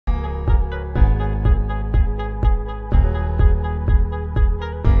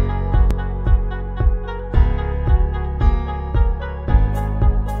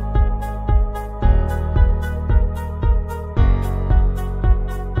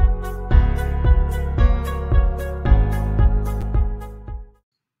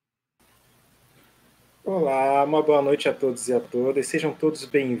uma boa noite a todos e a todas. Sejam todos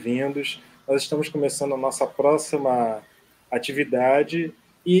bem-vindos. Nós estamos começando a nossa próxima atividade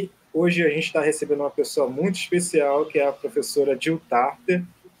e hoje a gente está recebendo uma pessoa muito especial, que é a professora Tarter.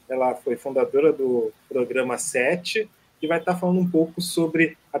 Ela foi fundadora do programa SETI e vai estar falando um pouco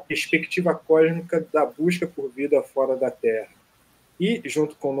sobre a perspectiva cósmica da busca por vida fora da Terra. E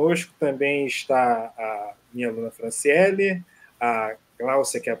junto conosco também está a minha aluna Franciele, a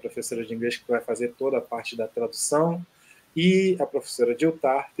Cláudia, que é a professora de inglês, que vai fazer toda a parte da tradução, e a professora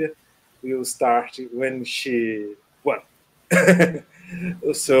Tarter will start when she wants.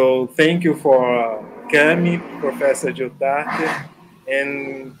 So thank you for coming, Professor Tarter,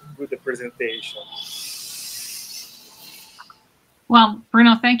 and do the presentation. Well,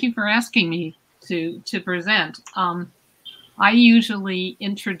 Bruno, thank you for asking me to present. I usually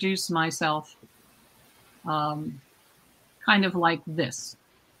introduce myself kind of like this.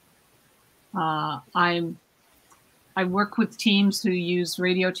 I work with teams who use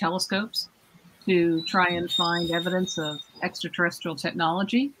radio telescopes to try and find evidence of extraterrestrial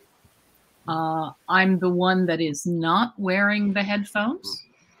technology. I'm the one that is not wearing the headphones.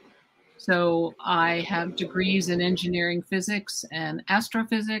 So I have degrees in engineering physics and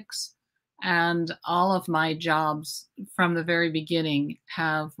astrophysics, and all of my jobs from the very beginning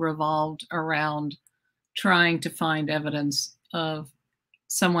have revolved around trying to find evidence of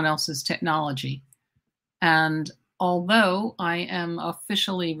someone else's technology. And although I am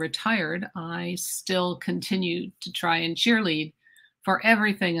officially retired, I still continue to try and cheerlead for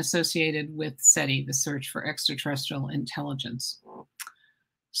everything associated with SETI, the search for extraterrestrial intelligence.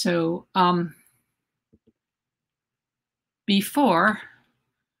 So before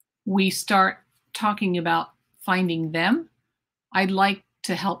we start talking about finding them, I'd like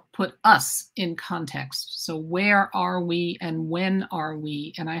to help put us in context. So where are we and when are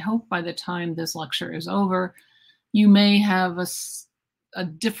we? And I hope by the time this lecture is over, you may have a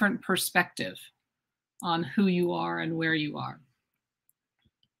different perspective on who you are and where you are.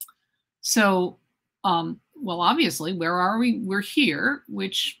 So, well, obviously, where are we? We're here,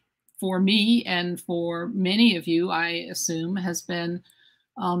 which for me and for many of you, I assume, has been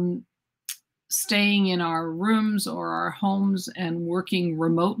staying in our rooms or our homes and working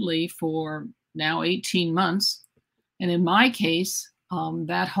remotely for now 18 months. And in my case,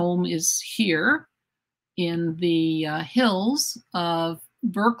 that home is here in the hills of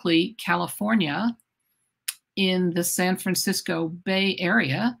Berkeley, California, in the San Francisco Bay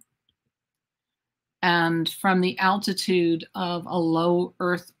Area. And from the altitude of a low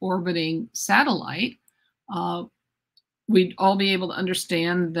Earth orbiting satellite, we'd all be able to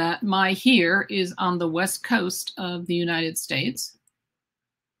understand that my here is on the west coast of the United States.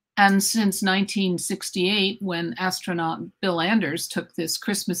 And since 1968, when astronaut Bill Anders took this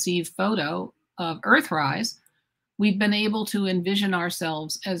Christmas Eve photo of Earthrise, we've been able to envision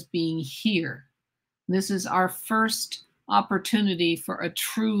ourselves as being here. This is our first opportunity for a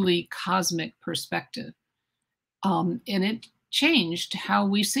truly cosmic perspective. And it changed how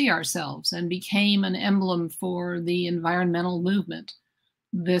we see ourselves and became an emblem for the environmental movement.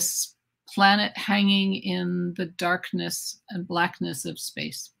 This planet hanging in the darkness and blackness of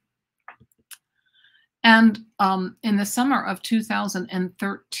space. And in the summer of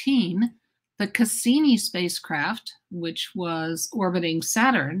 2013, the Cassini spacecraft, which was orbiting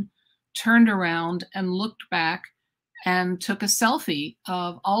Saturn, turned around and looked back and took a selfie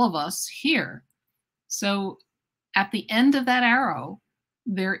of all of us here. So at the end of that arrow,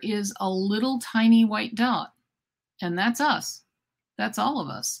 there is a little tiny white dot, and that's us. That's all of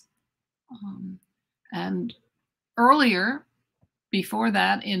us. And earlier, before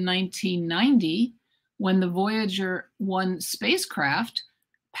that, in 1990, when the Voyager 1 spacecraft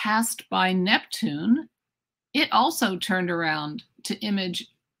passed by Neptune, it also turned around to image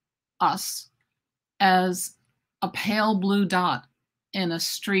us as a pale blue dot in a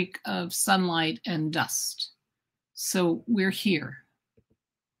streak of sunlight and dust. So we're here.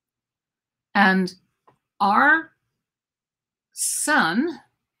 And our sun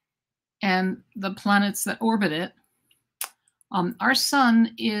and the planets that orbit it, our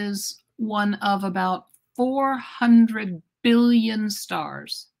sun is one of about 400 billion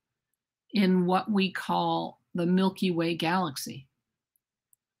stars in what we call the Milky Way galaxy.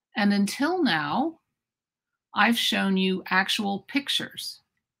 And until now, I've shown you actual pictures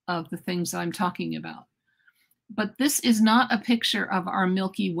of the things I'm talking about. But this is not a picture of our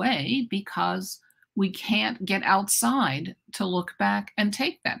Milky Way because we can't get outside to look back and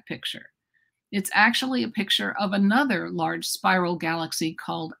take that picture. It's actually a picture of another large spiral galaxy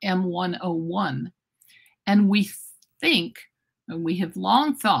called M101. And we think, and we have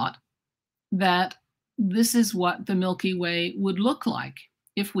long thought, that this is what the Milky Way would look like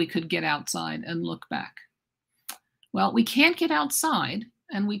if we could get outside and look back. Well, we can't get outside,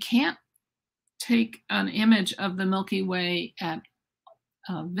 and we can't take an image of the Milky Way at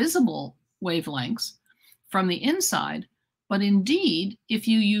visible wavelengths from the inside, but indeed, if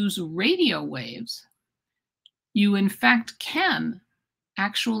you use radio waves, you in fact can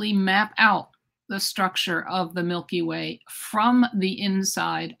actually map out the structure of the Milky Way from the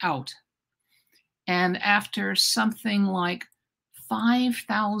inside out. And after something like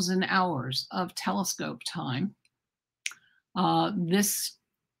 5,000 hours of telescope time, this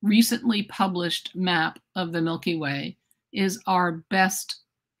recently published map of the Milky Way is our best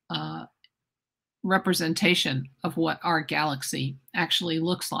representation of what our galaxy actually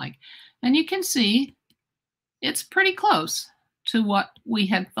looks like. And you can see it's pretty close to what we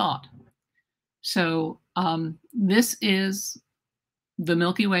had thought. So this is the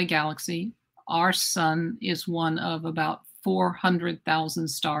Milky Way galaxy. Our sun is one of about 400,000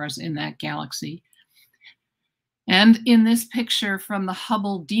 stars in that galaxy. And in this picture from the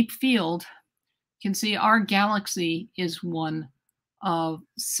Hubble Deep Field, you can see our galaxy is one of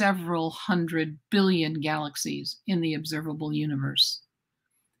several 100 billion galaxies in the observable universe.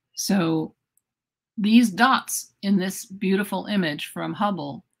 So these dots in this beautiful image from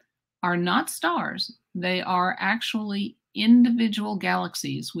Hubble are not stars. They are actually individual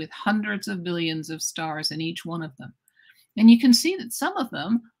galaxies with hundreds of billions of stars in each one of them. And you can see that some of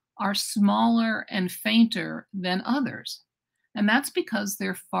them are smaller and fainter than others. And that's because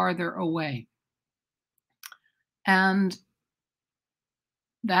they're farther away. And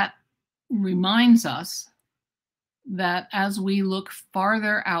that reminds us that as we look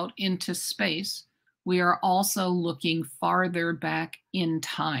farther out into space, we are also looking farther back in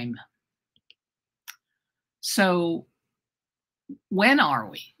time. So when are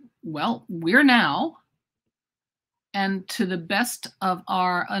we? Well, we're now. And to the best of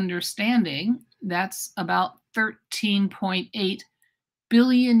our understanding, that's about 13.8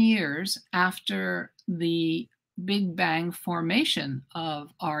 billion years after the Big Bang formation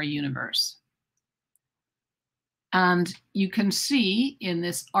of our universe. And you can see in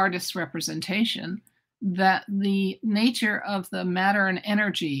this artist's representation that the nature of the matter and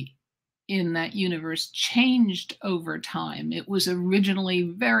energy in that universe changed over time. It was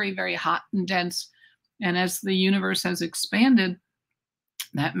originally very, very hot and dense. And as the universe has expanded,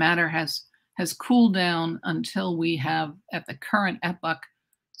 that matter has cooled down until we have, at the current epoch,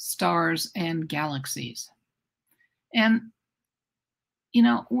 stars and galaxies. And, you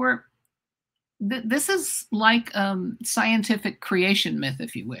know, this is like scientific creation myth,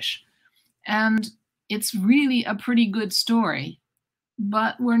 if you wish. And it's really a pretty good story,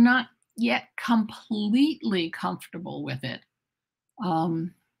 but we're not yet completely comfortable with it.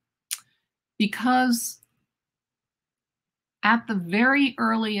 Because at the very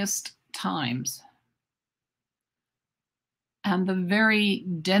earliest times and the very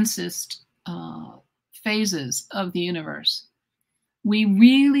densest phases of the universe, we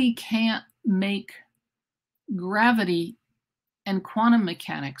really can't make gravity and quantum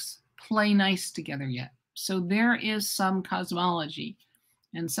mechanics play nice together yet. So there is some cosmology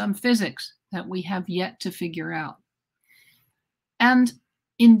and some physics that we have yet to figure out. And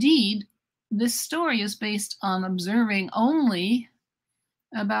indeed, this story is based on observing only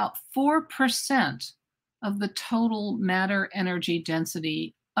about 4% of the total matter energy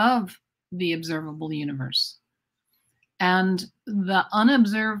density of the observable universe. And the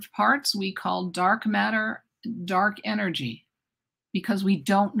unobserved parts we call dark matter, dark energy, because we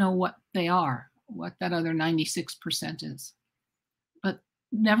don't know what they are, what that other 96% is. But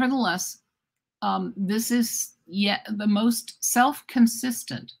nevertheless, this is yet the most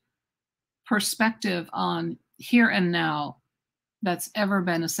self-consistent perspective on here and now that's ever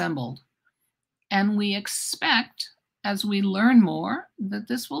been assembled. And we expect, as we learn more, that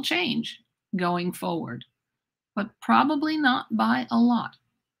this will change going forward, but probably not by a lot,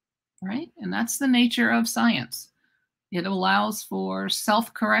 right? And that's the nature of science. It allows for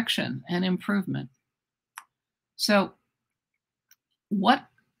self-correction and improvement. So what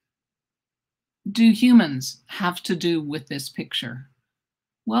do humans have to do with this picture?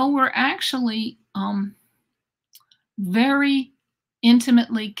 Well, we're actually very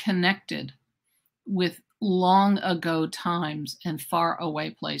intimately connected with long ago times and far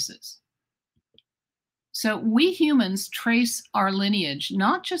away places. So we humans trace our lineage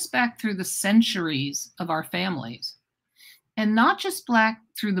not just back through the centuries of our families, and not just back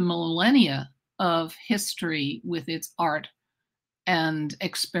through the millennia of history with its art and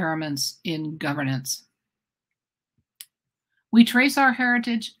experiments in governance. We trace our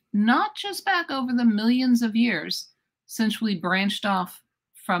heritage not just back over the millions of years since we branched off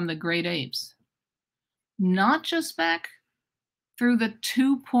from the great apes, not just back through the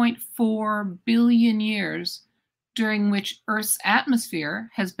 2.4 billion years during which Earth's atmosphere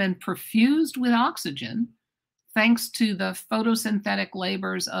has been perfused with oxygen thanks to the photosynthetic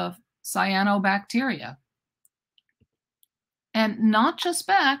labors of cyanobacteria. And not just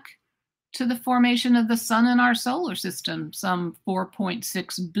back to the formation of the sun in our solar system some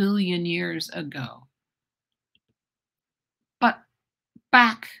 4.6 billion years ago, but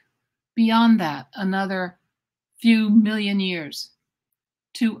back beyond that another few million years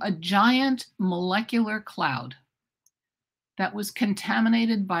to a giant molecular cloud that was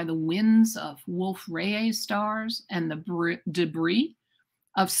contaminated by the winds of Wolf-Rayet stars and the debris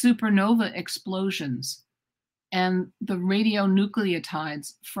of supernova explosions and the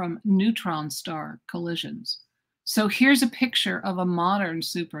radionucleotides from neutron star collisions. So here's a picture of a modern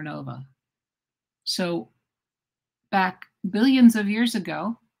supernova. So back billions of years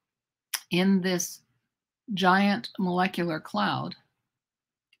ago, in this giant molecular cloud,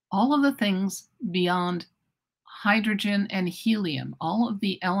 all of the things beyond hydrogen and helium, all of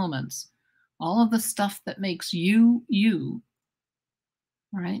the elements, all of the stuff that makes you,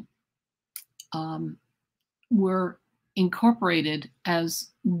 right, were incorporated as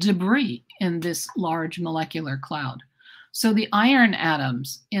debris in this large molecular cloud. So the iron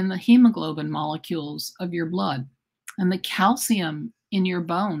atoms in the hemoglobin molecules of your blood and the calcium in your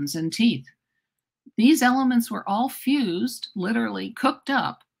bones and teeth, these elements were all fused, literally cooked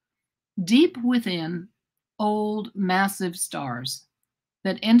up, deep within old massive stars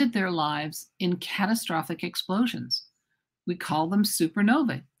that ended their lives in catastrophic explosions. We call them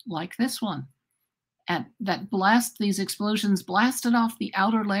supernovae, like this one. And these explosions blasted off the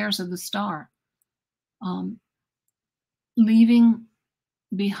outer layers of the star, leaving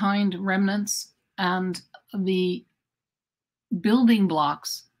behind remnants and the building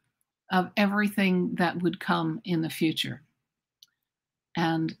blocks of everything that would come in the future.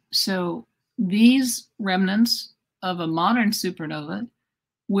 And so these remnants of a modern supernova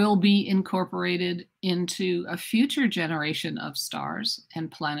will be incorporated into a future generation of stars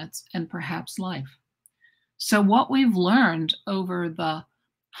and planets and perhaps life. So what we've learned over the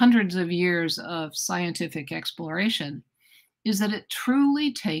hundreds of years of scientific exploration is that it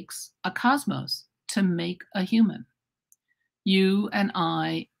truly takes a cosmos to make a human. You and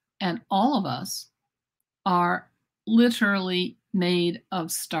I and all of us are literally made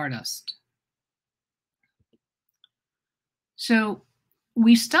of stardust. So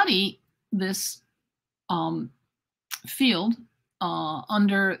we study this field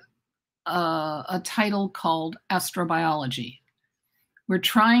under a title called astrobiology. We're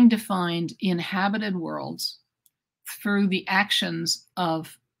trying to find inhabited worlds through the actions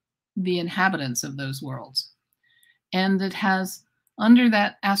of the inhabitants of those worlds. And it has, under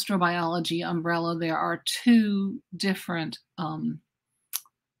that astrobiology umbrella, there are two different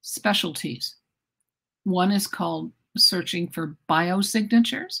specialties. One is called searching for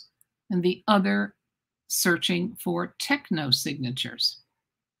biosignatures, and the other searching for technosignatures.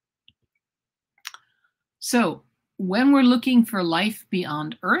 So when we're looking for life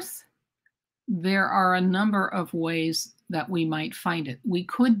beyond Earth, there are a number of ways that we might find it. We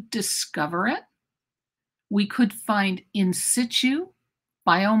could discover it. We could find in situ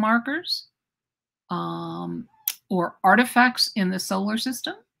biomarkers or artifacts in the solar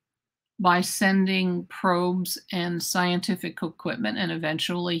system by sending probes and scientific equipment and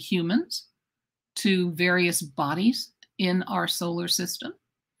eventually humans to various bodies in our solar system.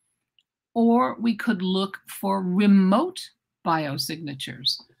 Or we could look for remote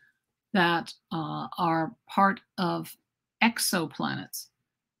biosignatures that are part of exoplanets,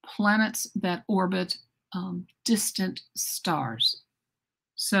 planets that orbit distant stars.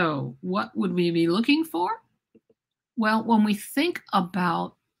 So what would we be looking for? Well, when we think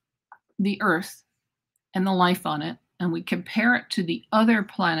about the Earth and the life on it, and we compare it to the other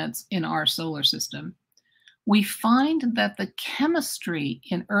planets in our solar system, we find that the chemistry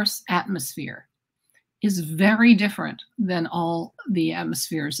in Earth's atmosphere is very different than all the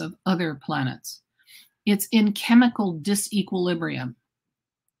atmospheres of other planets. It's in chemical disequilibrium.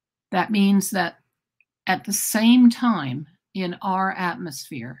 That means that at the same time in our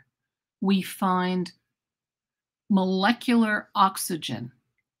atmosphere, we find molecular oxygen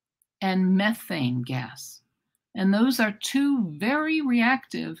and methane gas. And those are two very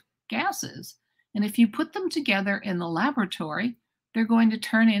reactive gases. And if you put them together in the laboratory, they're going to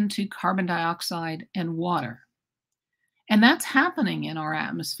turn into carbon dioxide and water. And that's happening in our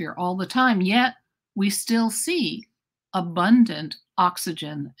atmosphere all the time, yet we still see abundant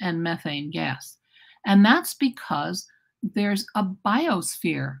oxygen and methane gas. And that's because there's a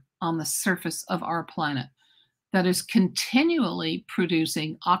biosphere on the surface of our planet that is continually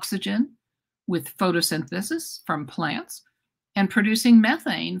producing oxygen with photosynthesis from plants and producing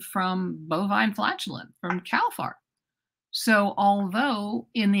methane from bovine flatulent, from cow fart. So although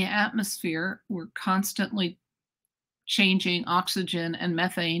in the atmosphere we're constantly changing oxygen and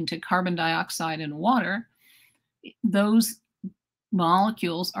methane to carbon dioxide and water, those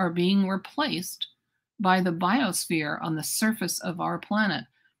molecules are being replaced by the biosphere on the surface of our planet.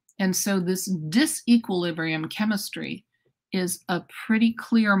 And so this disequilibrium chemistry is a pretty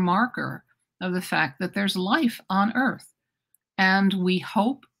clear marker of the fact that there's life on Earth. And we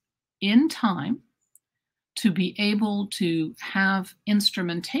hope in time to be able to have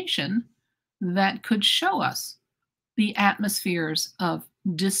instrumentation that could show us the atmospheres of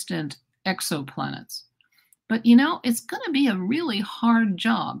distant exoplanets. But you know, it's going to be a really hard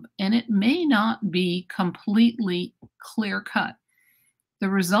job, and it may not be completely clear-cut. The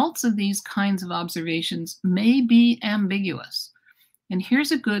results of these kinds of observations may be ambiguous. And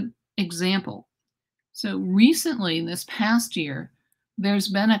here's a good example. So recently, this past year, there's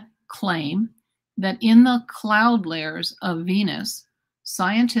been a claim that in the cloud layers of Venus,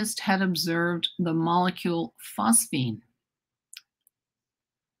 scientists had observed the molecule phosphine,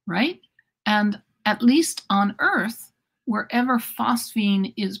 right? And at least on Earth, wherever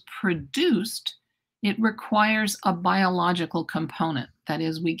phosphine is produced, it requires a biological component. That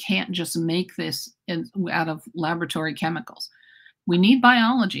is, we can't just make this out of laboratory chemicals. We need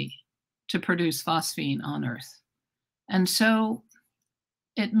biology to produce phosphine on Earth. And so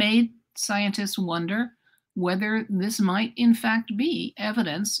it made scientists wonder whether this might in fact be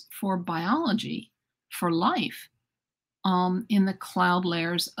evidence for biology, for life, in the cloud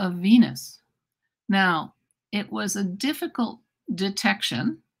layers of Venus. Now, it was a difficult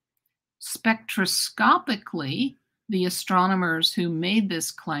detection. Spectroscopically, the astronomers who made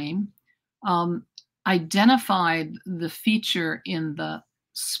this claim identified the feature in the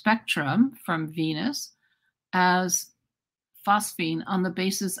spectrum from Venus as phosphine on the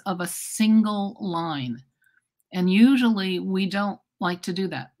basis of a single line. And usually we don't like to do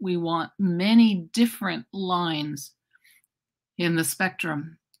that. We want many different lines in the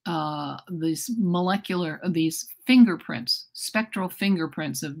spectrum, these fingerprints, spectral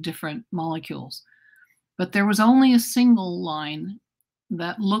fingerprints of different molecules. But there was only a single line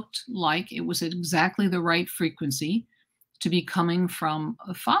that looked like it was at exactly the right frequency to be coming from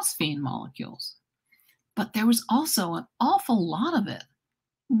phosphine molecules. But there was also an awful lot of it.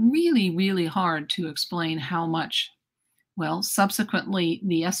 Really, really hard to explain how much. Well, subsequently,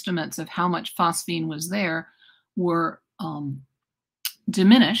 the estimates of how much phosphine was there were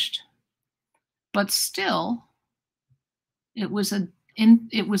diminished, but still, it was an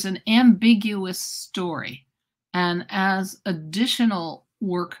ambiguous story. And as additional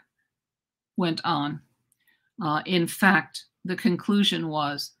work went on, in fact, the conclusion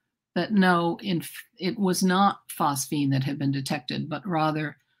was that no, it was not phosphine that had been detected, but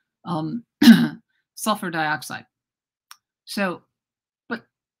rather sulfur dioxide. So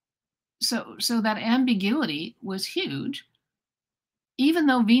that ambiguity was huge, even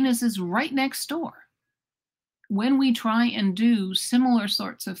though Venus is right next door. When we try and do similar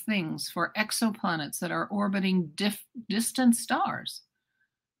sorts of things for exoplanets that are orbiting distant stars,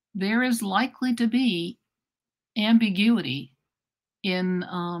 there is likely to be ambiguity in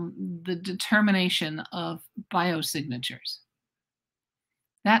the determination of biosignatures.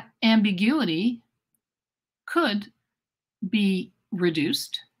 That ambiguity could be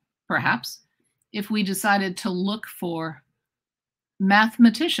reduced, perhaps, if we decided to look for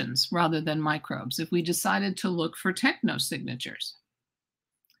mathematicians rather than microbes, if we decided to look for technosignatures.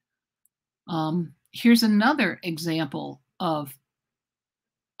 Here's another example of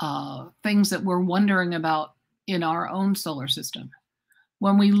things that we're wondering about in our own solar system.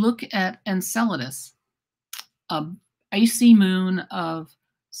 When we look at Enceladus, an icy moon of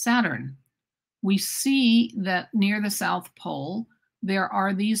Saturn, we see that near the South Pole, there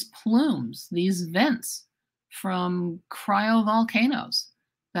are these plumes, these vents from cryovolcanoes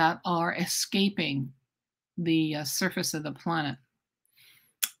that are escaping the surface of the planet.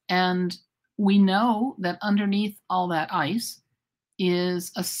 And we know that underneath all that ice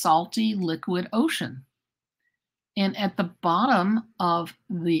is a salty liquid ocean. And at the bottom of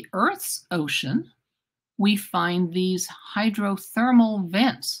the Earth's ocean, we find these hydrothermal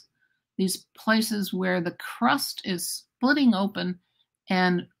vents, these places where the crust is splitting open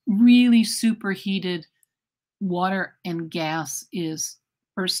and really superheated water and gas is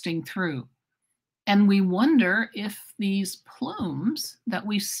bursting through. And we wonder if these plumes that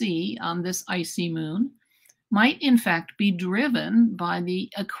we see on this icy moon might in fact be driven by the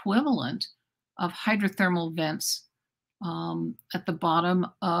equivalent of hydrothermal vents at the bottom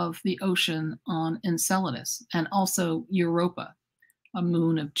of the ocean on Enceladus, and also Europa, a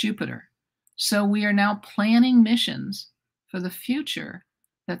moon of Jupiter. So we are now planning missions for the future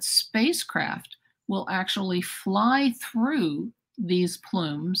that spacecraft will actually fly through these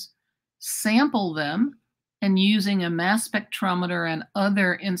plumes, sample them, and using a mass spectrometer and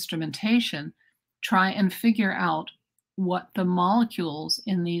other instrumentation, try and figure out what the molecules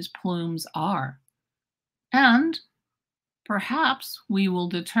in these plumes are. And perhaps we will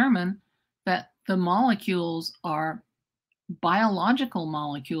determine that the molecules are biological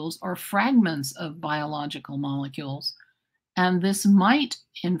molecules or fragments of biological molecules. And this might,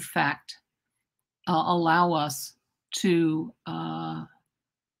 in fact, allow us to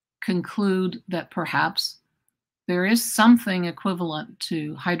conclude that perhaps there is something equivalent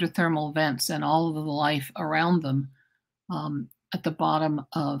to hydrothermal vents and all of the life around them at the bottom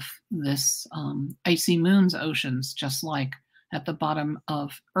of this icy moon's oceans, just like at the bottom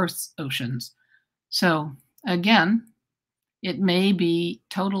of Earth's oceans. So again, it may be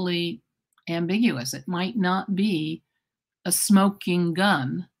totally ambiguous. It might not be a smoking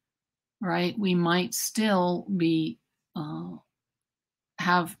gun, right? We might still be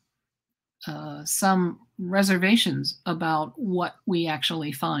have some reservations about what we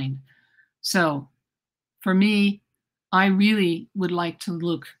actually find. So for me, I really would like to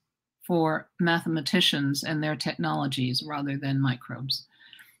look for mathematicians and their technologies rather than microbes.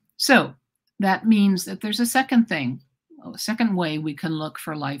 So that means that there's a second thing, a second way we can look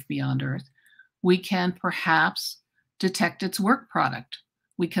for life beyond Earth. We can perhaps detect its work product.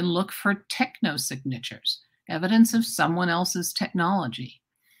 We can look for technosignatures, evidence of someone else's technology.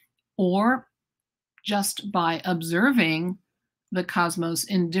 Or just by observing the cosmos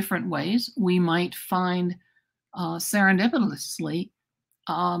in different ways, we might find serendipitously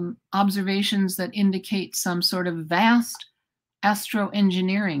observations that indicate some sort of vast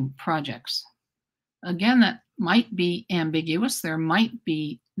astroengineering projects. Again, that might be ambiguous. There might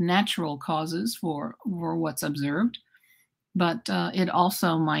be natural causes for what's observed, but it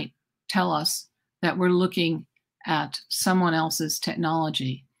also might tell us that we're looking at someone else's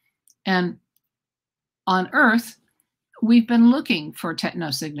technology. And on Earth, we've been looking for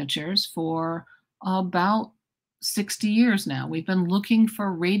technosignatures for about 60 years now. We've been looking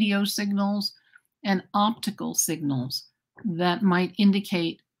for radio signals and optical signals that might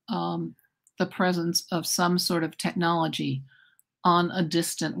indicate the presence of some sort of technology on a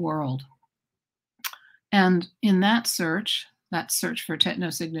distant world. And in that search for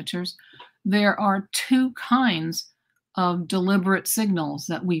technosignatures, there are two kinds of deliberate signals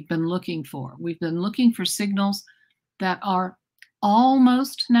that we've been looking for. We've been looking for signals that are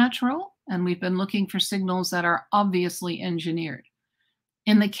almost natural, and we've been looking for signals that are obviously engineered.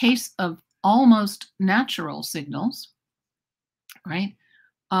 In the case of almost natural signals, right,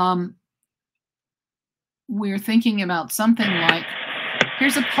 we're thinking about something like,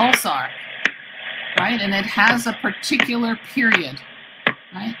 here's a pulsar, right, and it has a particular period,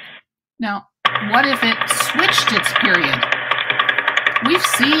 right? Now, what if it switched its period? We've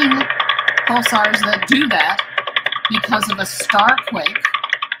seen pulsars that do that because of a star quake,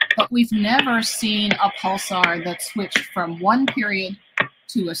 but we've never seen a pulsar that switched from one period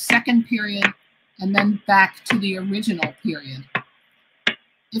to a second period and then back to the original period.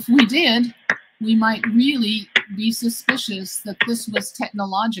 If we did, we might really be suspicious that this was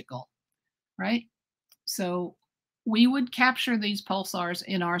technological, right? So we would capture these pulsars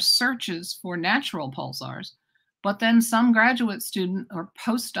in our searches for natural pulsars, but then some graduate student or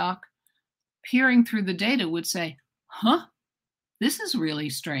postdoc peering through the data would say, huh, this is really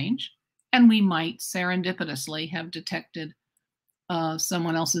strange. And we might serendipitously have detected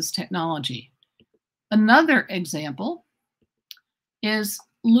someone else's technology. Another example is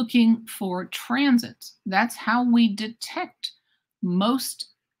looking for transits. That's how we detect most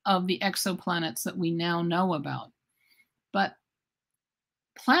of the exoplanets that we now know about. But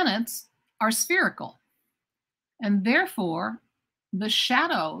planets are spherical, and therefore the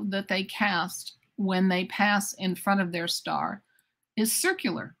shadow that they cast when they pass in front of their star is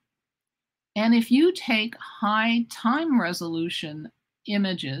circular. And if you take high time resolution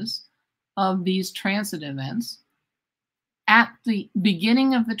images of these transit events at the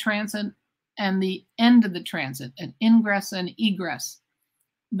beginning of the transit and the end of the transit, an ingress and egress,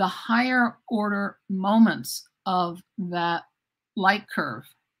 the higher order moments of that light curve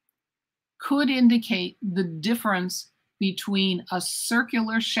could indicate the difference between a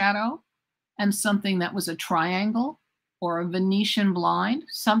circular shadow and something that was a triangle or a Venetian blind,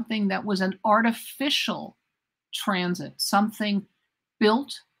 something that was an artificial transit, something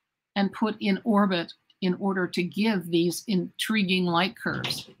built and put in orbit in order to give these intriguing light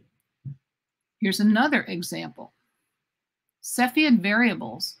curves. Here's another example. Cepheid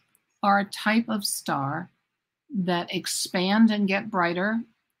variables are a type of star that expand and get brighter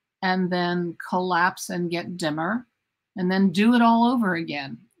and then collapse and get dimmer and then do it all over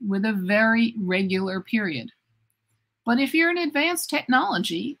again with a very regular period. But if you're in advanced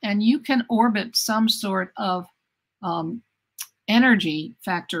technology and you can orbit some sort of energy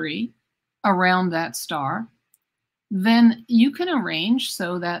factory around that star, then you can arrange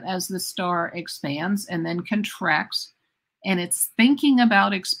so that as the star expands and then contracts and it's thinking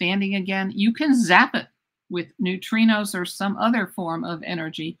about expanding again, you can zap it with neutrinos or some other form of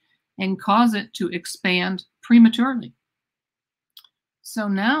energy and cause it to expand prematurely. So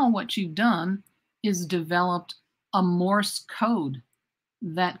now what you've done is developed a Morse code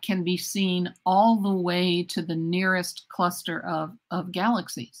that can be seen all the way to the nearest cluster of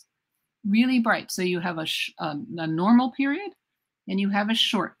galaxies. Really bright. So you have a normal period and you have a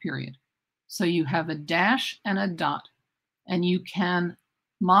short period. So you have a dash and a dot, and you can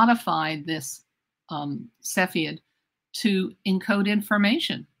modify this Cepheid to encode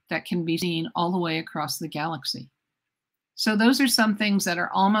information that can be seen all the way across the galaxy. So those are some things that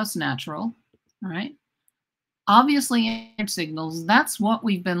are almost natural, right? Obviously, signals, that's what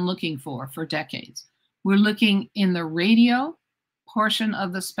we've been looking for decades. We're looking in the radio portion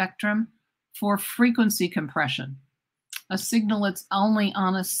of the spectrum for frequency compression, a signal that's only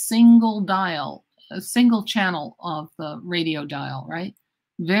on a single dial, a single channel of the radio dial, right?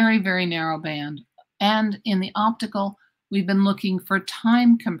 Very, very narrow band. And in the optical, we've been looking for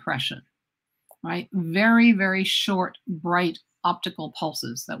time compression, right? Very, very short, bright optical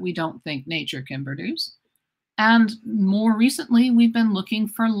pulses that we don't think nature can produce. And more recently, we've been looking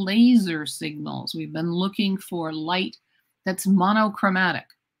for laser signals. We've been looking for light that's monochromatic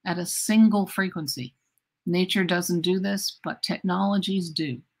at a single frequency. Nature doesn't do this, but technologies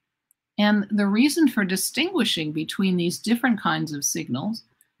do. And the reason for distinguishing between these different kinds of signals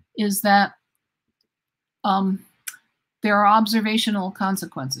is that there are observational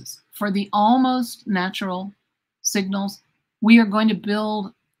consequences. For the almost natural signals, we are going to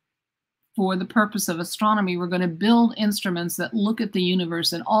build, for the purpose of astronomy, we're going to build instruments that look at the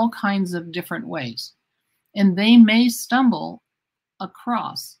universe in all kinds of different ways. And they may stumble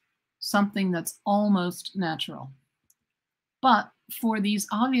across something that's almost natural. But for these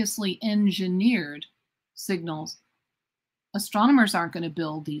obviously engineered signals, astronomers aren't going to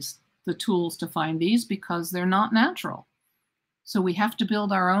build the tools to find these because they're not natural. So we have to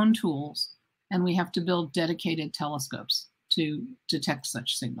build our own tools, and we have to build dedicated telescopes to detect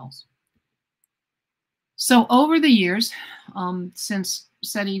such signals. So over the years, since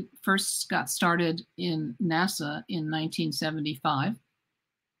SETI first got started in NASA in 1975,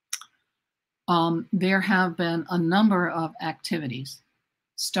 there have been a number of activities,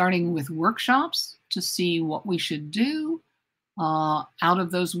 starting with workshops to see what we should do. Out of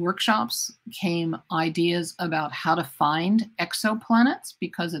those workshops came ideas about how to find exoplanets,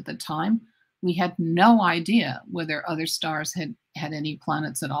 because at the time we had no idea whether other stars had any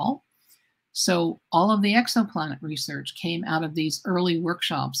planets at all. So all of the exoplanet research came out of these early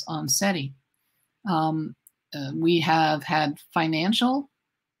workshops on SETI. We have had financial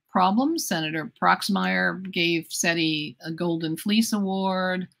problems. Senator Proxmire gave SETI a Golden Fleece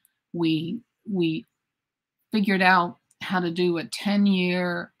Award. We figured out how to do a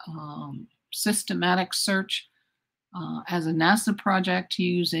 10-year systematic search as a NASA project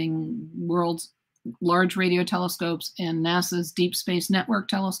using world's large radio telescopes and NASA's Deep Space Network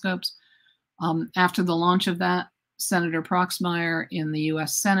telescopes. After the launch of that, Senator Proxmire in the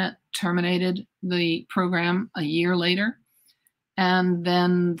US Senate terminated the program a year later. And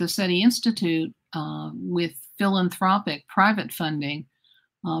then the SETI Institute, with philanthropic private funding,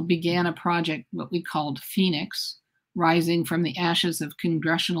 began a project, what we called Phoenix, rising from the ashes of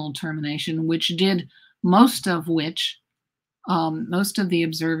congressional termination, which did most of the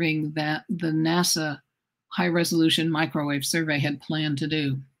observing that the NASA high-resolution microwave survey had planned to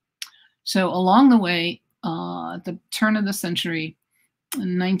do. So along the way, at the turn of the century,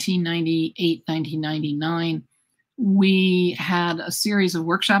 in 1998, 1999, we had a series of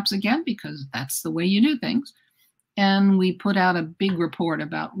workshops again, because that's the way you do things. And we put out a big report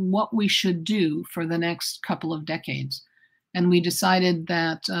about what we should do for the next couple of decades. And we decided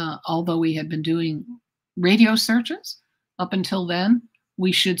that although we had been doing radio searches up until then,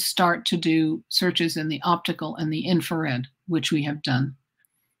 we should start to do searches in the optical and the infrared, which we have done.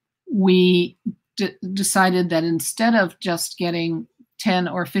 we decided that instead of just getting 10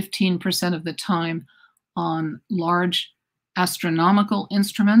 or 15% of the time on large astronomical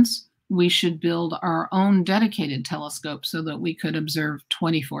instruments, we should build our own dedicated telescope so that we could observe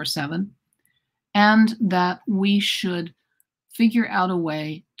 24/7, and that we should figure out a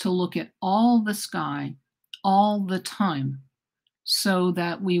way to look at all the sky all the time so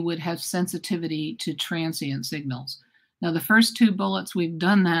that we would have sensitivity to transient signals. Now, the first two bullets, we've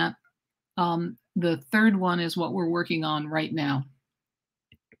done that. The third one is what we're working on right now.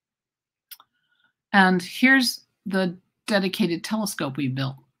 And here's the dedicated telescope we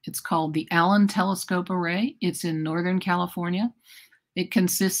built. It's called the Allen Telescope Array. It's in Northern California. It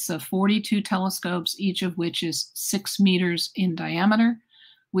consists of 42 telescopes, each of which is 6 meters in diameter.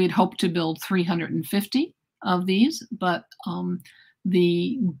 We'd hoped to build 350 of these, but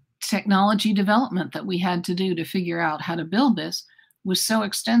the technology development that we had to do to figure out how to build this was so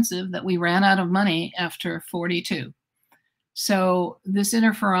extensive that we ran out of money after 42. So this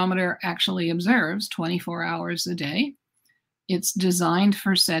interferometer actually observes 24 hours a day. It's designed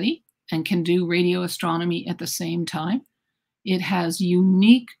for SETI and can do radio astronomy at the same time. It has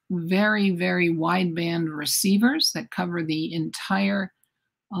unique, very, very wideband receivers that cover the entire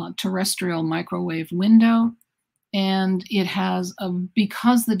terrestrial microwave window. And it has,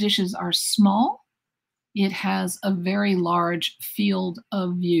 because the dishes are small, it has a very large field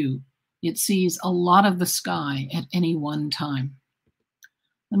of view. It sees a lot of the sky at any one time.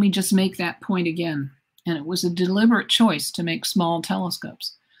 Let me just make that point again. And it was a deliberate choice to make small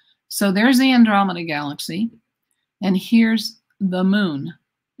telescopes. So there's the Andromeda Galaxy, and here's the moon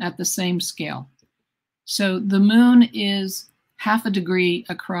at the same scale. So the moon is 0.5 degree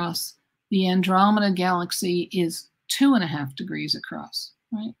across. The Andromeda Galaxy is 2.5 degrees across,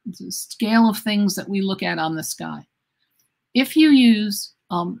 right? It's a scale of things that we look at on the sky. If you use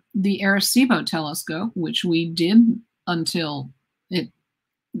the Arecibo telescope, which we did until it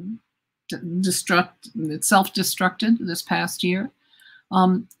self-destructed this past year,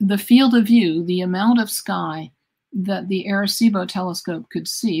 the field of view, the amount of sky that the Arecibo telescope could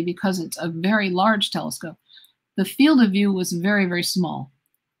see, because it's a very large telescope, the field of view was very, very small.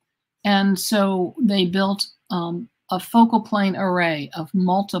 And so they built a focal plane array of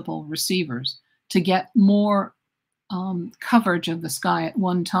multiple receivers to get more coverage of the sky at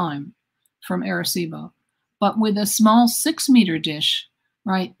one time from Arecibo. But with a small 6-meter dish,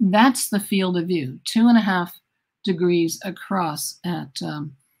 right, that's the field of view, 2.5 degrees across at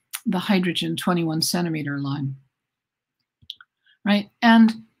the hydrogen 21 centimeter line, right?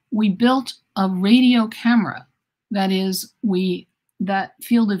 And we built a radio camera. That is, that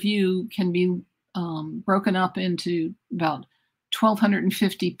field of view can be broken up into about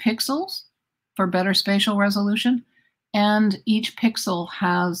 1,250 pixels for better spatial resolution. And each pixel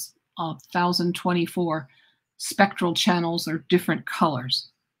has 1,024 spectral channels or different colors,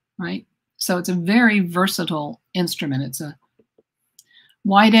 right? So it's a very versatile instrument. It's a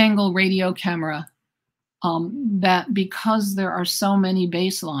wide-angle radio camera that, because there are so many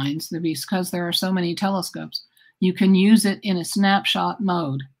baselines, because there are so many telescopes, you can use it in a snapshot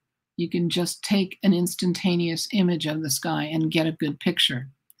mode. You can just take an instantaneous image of the sky and get a good picture.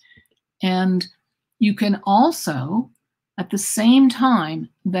 And you can also, at the same time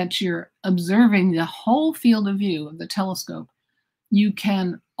that you're observing the whole field of view of the telescope, you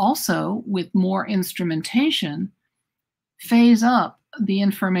can also, with more instrumentation, phase up the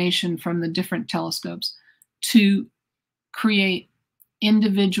information from the different telescopes to create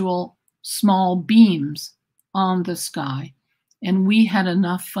individual small beams on the sky. And we had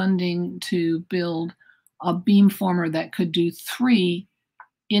enough funding to build a beamformer that could do 3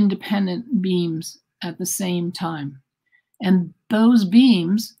 independent beams at the same time. And those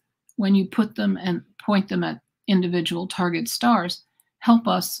beams, when you put them and point them at individual target stars, help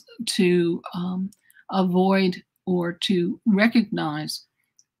us to avoid or to recognize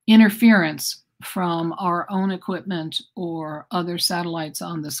interference from our own equipment or other satellites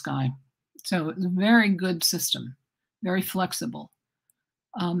on the sky. So it's a very good system, very flexible.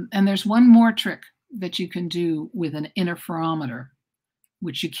 And there's one more trick that you can do with an interferometer,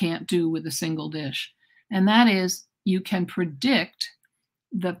 which you can't do with a single dish. And that is, you can predict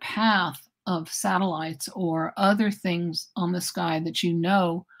the path of satellites or other things on the sky that you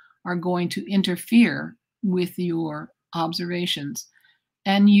know are going to interfere with your observations.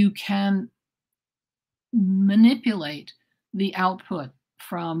 And you can manipulate the output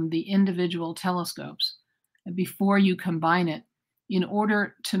from the individual telescopes before you combine it in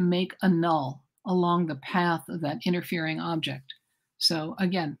order to make a null along the path of that interfering object. So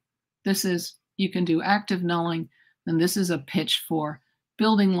again, this is, you can do active nulling, and this is a pitch for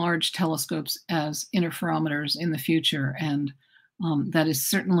building large telescopes as interferometers in the future, and that is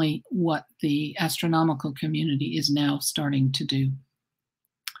certainly what the astronomical community is now starting to do.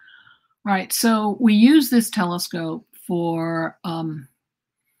 All right, so we use this telescope for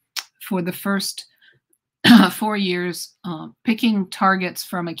the first 4 years, picking targets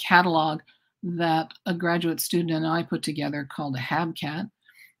from a catalog that a graduate student and I put together called a HabCat.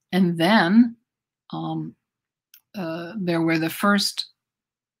 And then there were the first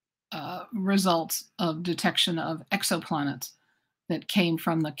results of detection of exoplanets that came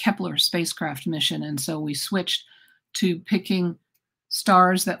from the Kepler spacecraft mission. And so we switched to picking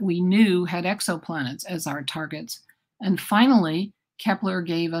stars that we knew had exoplanets as our targets. And finally, Kepler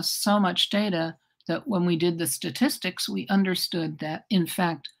gave us so much data that when we did the statistics, we understood that, in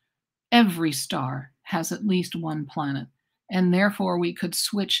fact, every star has at least one planet. And therefore, we could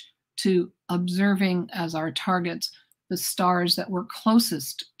switch to observing as our targets the stars that were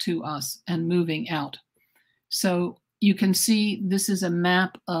closest to us and moving out. So you can see this is a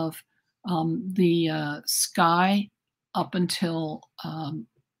map of the sky up until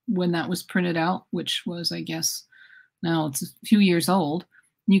when that was printed out, which was, I guess, now it's a few years old.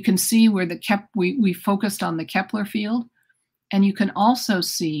 You can see where we focused on the Kepler field, and you can also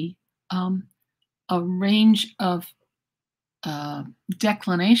see a range of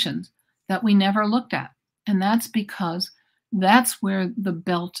declinations that we never looked at. And that's because that's where the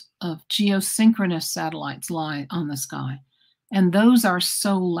belt of geosynchronous satellites lie on the sky. And those are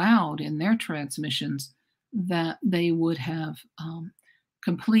so loud in their transmissions that they would have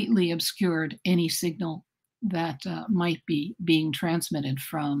completely obscured any signal that might be being transmitted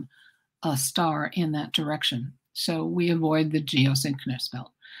from a star in that direction. So we avoid the geosynchronous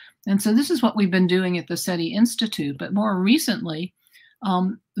belt. And so this is what we've been doing at the SETI Institute, but more recently,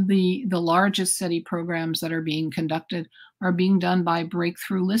 the largest SETI programs that are being conducted are being done by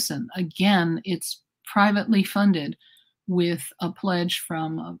Breakthrough Listen. Again, it's privately funded with a pledge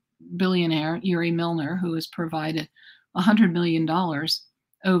from a billionaire, Yuri Milner, who has provided $100 million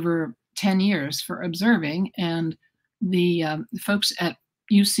over 10 years for observing. And the folks at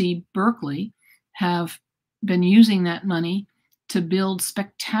UC Berkeley have been using that money to build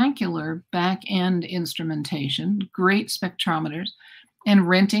spectacular back-end instrumentation, great spectrometers, and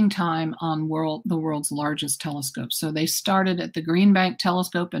renting time on the world's largest telescopes. So they started at the Green Bank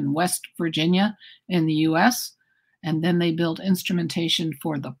Telescope in West Virginia in the US, and then they built instrumentation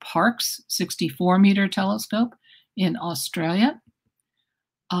for the Parkes 64-meter telescope in Australia,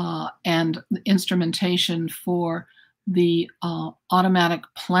 and the instrumentation for the Automatic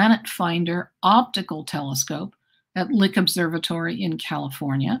Planet Finder optical telescope at Lick Observatory in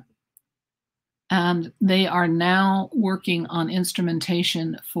California. And they are now working on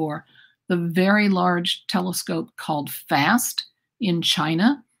instrumentation for the very large telescope called FAST in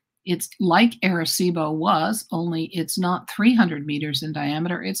China. It's like Arecibo was, only it's not 300 meters in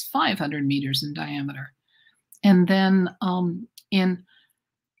diameter, it's 500 meters in diameter. And then in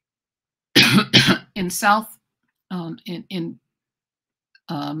South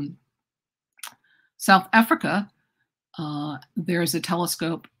Africa, there's a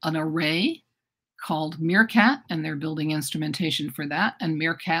telescope, an array called Meerkat, and they're building instrumentation for that. And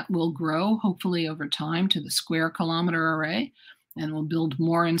Meerkat will grow, hopefully over time, to the square kilometer array, and we'll build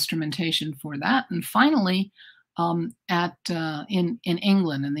more instrumentation for that. And finally, in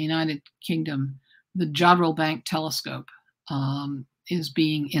England, in the United Kingdom, the Jodrell Bank Telescope is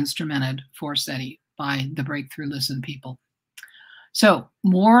being instrumented for SETI by the Breakthrough Listen people. So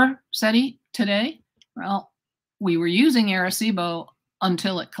more SETI today. Well, we were using Arecibo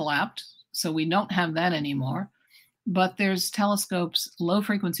until it collapsed, so we don't have that anymore. But there's telescopes,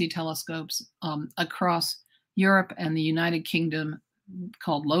 low-frequency telescopes across Europe and the United Kingdom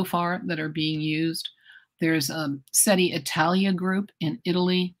called LOFAR that are being used. There's a SETI Italia group in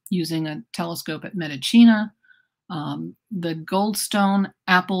Italy using a telescope at Medicina. The Goldstone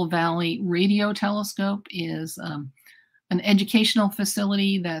Apple Valley Radio Telescope is an educational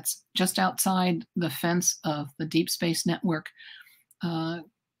facility that's just outside the fence of the Deep Space Network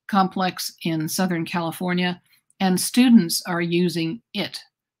complex in Southern California, and students are using it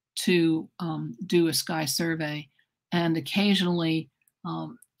to do a sky survey. And occasionally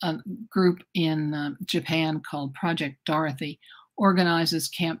a group in Japan called Project Dorothy organizes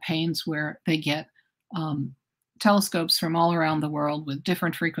campaigns where they get telescopes from all around the world with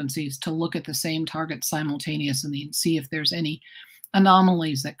different frequencies to look at the same target simultaneously and see if there's any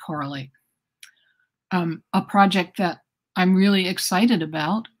anomalies that correlate. A project that I'm really excited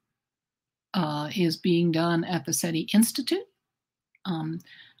about is being done at the SETI Institute.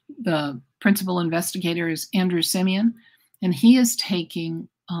 The principal investigator is Andrew Simeon, And he is taking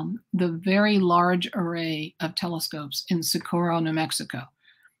the very large array of telescopes in Socorro, New Mexico.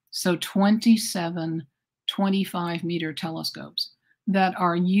 So 27 25-meter telescopes that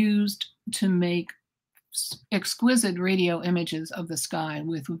are used to make exquisite radio images of the sky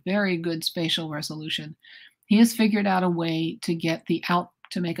with very good spatial resolution. He has figured out a way to get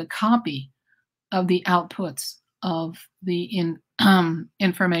to make a copy of the outputs of the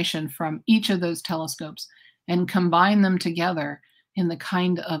information from each of those telescopes and combine them together in the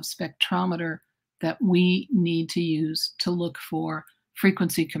kind of spectrometer that we need to use to look for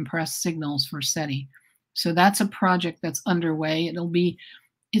frequency compressed signals for SETI. So that's a project that's underway.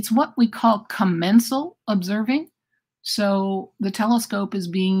 It's what we call commensal observing. So the telescope is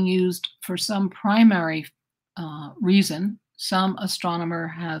being used for some primary reason. Some astronomer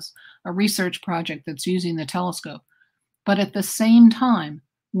has a research project that's using the telescope. But at the same time,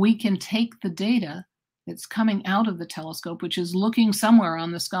 we can take the data that's coming out of the telescope, which is looking somewhere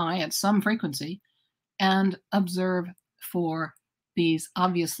on the sky at some frequency, and observe for these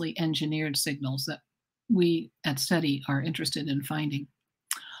obviously engineered signals that we at SETI are interested in finding.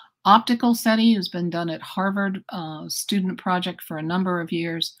 Optical SETI has been done at Harvard, student project for a number of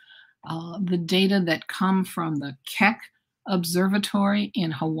years. The data that come from the Keck Observatory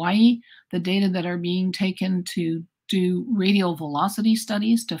in Hawaii, the data that are being taken to do radial velocity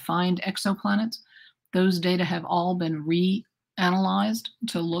studies to find exoplanets, those data have all been reanalyzed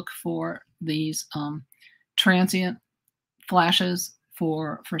to look for these transient flashes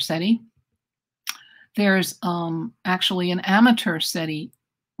for SETI. There's actually an amateur SETI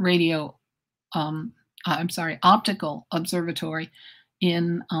optical observatory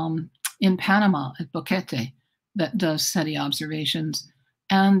in Panama at Boquete that does SETI observations.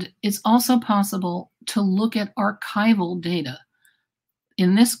 And it's also possible to look at archival data.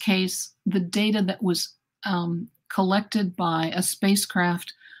 In this case, the data that was collected by a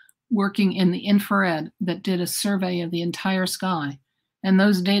spacecraft working in the infrared that did a survey of the entire sky. And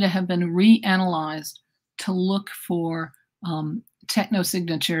those data have been reanalyzed to look for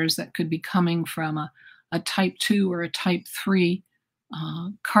technosignatures that could be coming from a type 2 or a type 3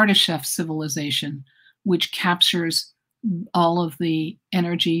 Kardashev civilization, which captures all of the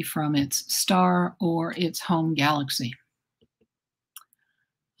energy from its star or its home galaxy.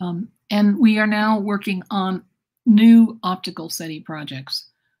 And we are now working on new optical SETI projects.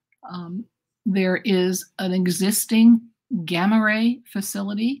 There is an existing gamma ray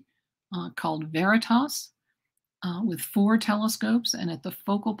facility called Veritas with 4 telescopes, and at the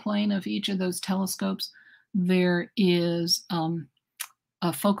focal plane of each of those telescopes, there is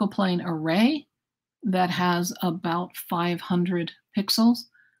a focal plane array that has about 500 pixels.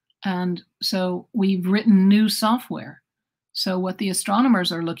 And so we've written new software. So what the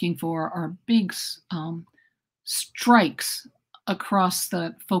astronomers are looking for are big strikes across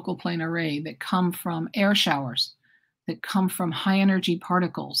the focal plane array that come from air showers, that come from high energy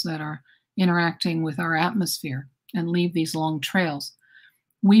particles that are interacting with our atmosphere and leave these long trails.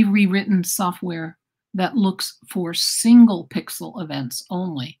 We've rewritten software that looks for single pixel events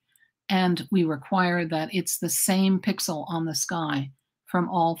only. And we require that it's the same pixel on the sky from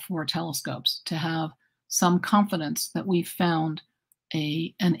all 4 telescopes to have some confidence that we've found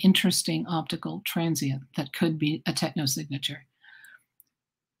an interesting optical transient that could be a technosignature.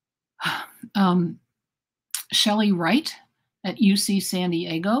 Shelley Wright at UC San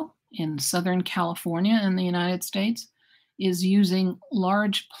Diego in Southern California in the United States is using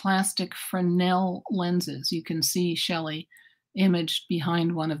large plastic Fresnel lenses. You can see Shelley imaged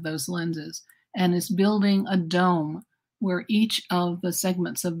behind one of those lenses, and is building a dome where each of the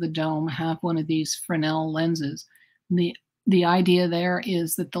segments of the dome have one of these Fresnel lenses. The idea there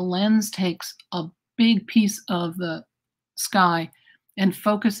is that the lens takes a big piece of the sky and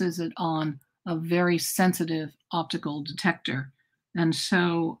focuses it on a very sensitive optical detector. And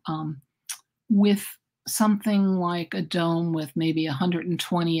so with something like a dome with maybe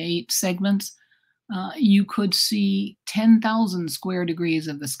 128 segments, you could see 10,000 square degrees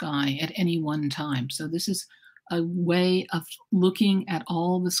of the sky at any one time. So this is a way of looking at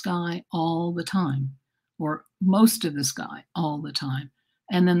all the sky all the time, or most of the sky all the time.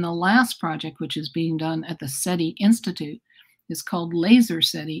 And then the last project, which is being done at the SETI Institute, is called Laser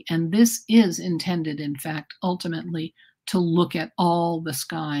SETI. And this is intended, in fact, ultimately to look at all the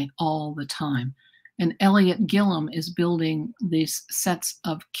sky all the time. And Elliot Gillum is building these sets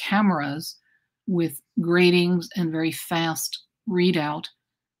of cameras with gratings and very fast readout.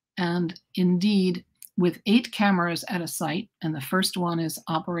 And indeed, with 8 cameras at a site, and the first one is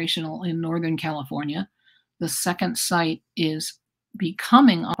operational in Northern California. The second site is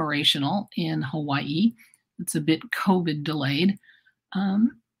becoming operational in Hawaii. it's a bit COVID delayed.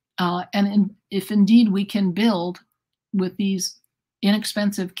 If indeed we can build with these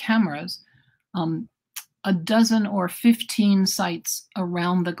inexpensive cameras a dozen or 15 sites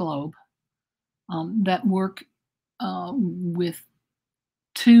around the globe that work with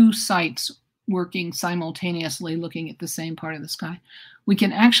 2 sites working simultaneously looking at the same part of the sky, we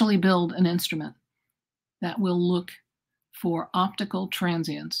can actually build an instrument that will look for optical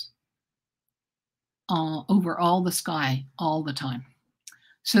transients over all the sky all the time.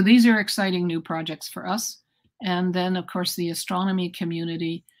 So these are exciting new projects for us. And then, of course, the astronomy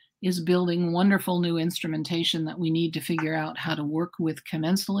community is building wonderful new instrumentation that we need to figure out how to work with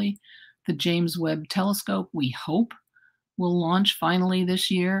commensally. The James Webb Telescope, we hope, will launch finally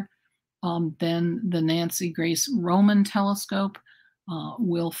this year. Then the Nancy Grace Roman Telescope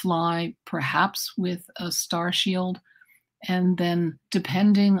will fly perhaps with a star shield. And then,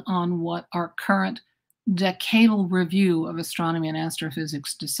 depending on what our current decadal review of astronomy and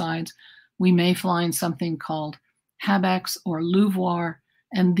astrophysics decides, we may fly in something called HABEX or LUVOIR,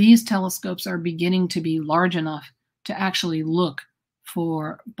 and these telescopes are beginning to be large enough to actually look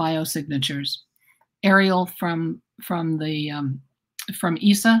for biosignatures. Ariel from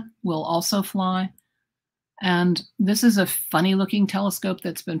ESA will also fly, and this is a funny-looking telescope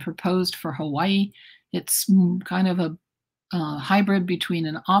that's been proposed for Hawaii. It's kind of a hybrid between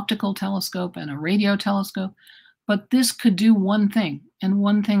an optical telescope and a radio telescope, but this could do one thing, and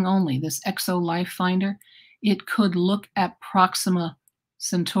one thing only, this EXO Life Finder. It could look at Proxima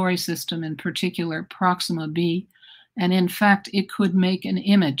Centauri system, in particular Proxima b, and in fact, it could make an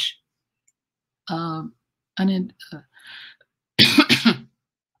image, an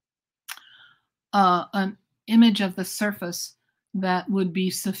image of the surface that would be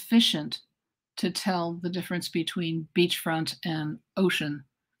sufficient to tell the difference between beachfront and ocean.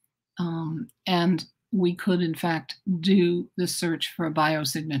 And we could, in fact, do the search for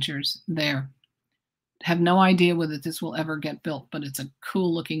biosignatures there. Have no idea whether this will ever get built, but it's a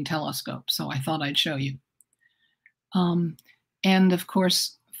cool-looking telescope, so I thought I'd show you. And, of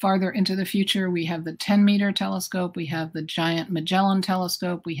course, farther into the future, we have the 10-meter telescope, we have the giant Magellan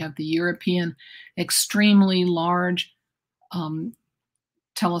telescope, we have the European extremely large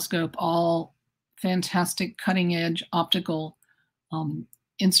telescope, all fantastic cutting-edge optical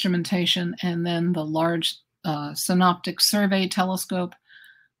instrumentation, and then the large synoptic survey telescope,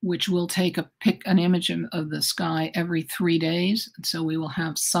 which will take an image of the sky every 3 days. And so we will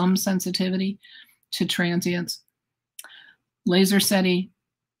have some sensitivity to transients. Laser SETI,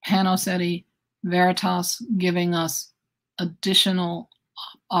 Pano SETI, Veritas giving us additional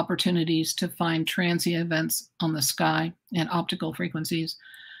opportunities to find transient events on the sky and optical frequencies.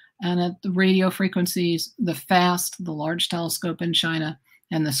 And at the radio frequencies, the FAST, the large telescope in China,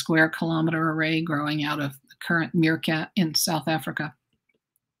 and the Square Kilometer Array growing out of the current Meerkat in South Africa.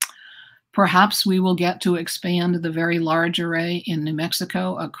 Perhaps we will get to expand the Very Large Array in New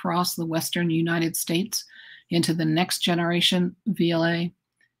Mexico across the western United States into the next generation VLA.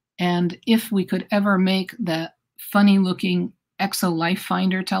 And if we could ever make that funny-looking EXO Life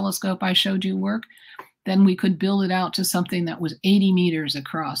Finder telescope I showed you work, then we could build it out to something that was 80 meters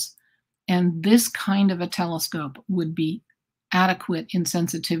across. And this kind of a telescope would be adequate in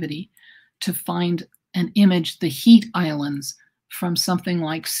sensitivity to find and image the heat islands from something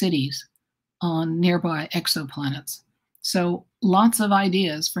like cities on nearby exoplanets. So lots of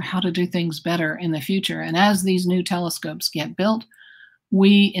ideas for how to do things better in the future. And as these new telescopes get built,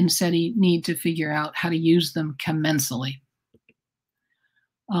 we in SETI need to figure out how to use them commensally.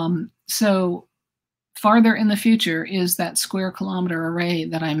 So farther in the future is that Square Kilometer Array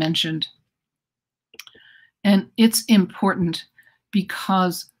that I mentioned. And it's important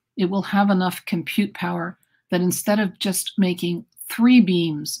because it will have enough compute power that instead of just making 3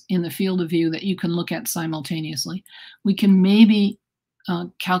 beams in the field of view that you can look at simultaneously, we can maybe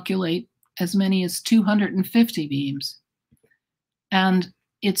calculate as many as 250 beams. And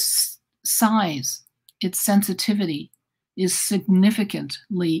its size, its sensitivity is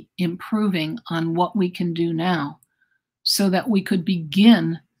significantly improving on what we can do now, so that we could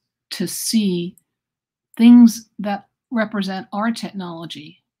begin to see things that represent our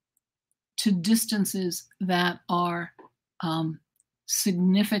technology to distances that are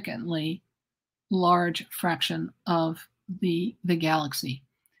significantly large fraction of the galaxy.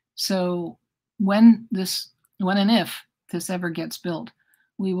 So when and if this ever gets built,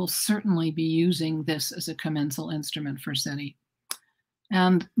 we will certainly be using this as a commensal instrument for SETI.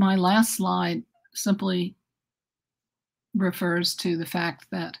 And my last slide simply refers to the fact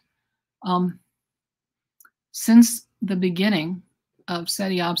that since the beginning of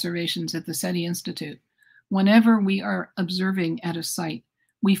SETI observations at the SETI Institute, whenever we are observing at a site,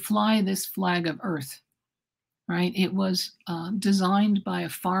 we fly this flag of Earth, right? It was designed by a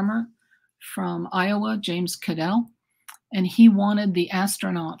farmer from Iowa, James Cadell, and he wanted the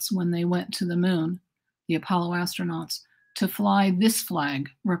astronauts, when they went to the moon, the Apollo astronauts, to fly this flag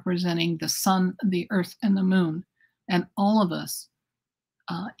representing the sun, the earth, and the moon. And all of us,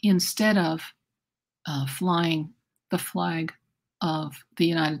 instead of flying the flag of the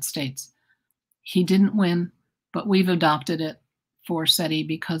United States. He didn't win, but we've adopted it for SETI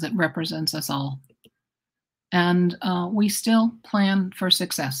because it represents us all. And we still plan for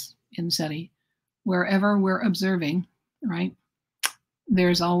success in SETI. Wherever we're observing, right,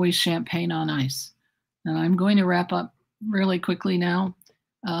 there's always champagne on ice. And I'm going to wrap up really quickly now.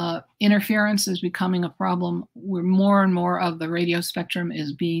 Interference is becoming a problem where more and more of the radio spectrum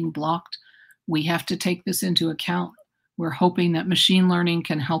is being blocked. We have to take this into account. We're hoping that machine learning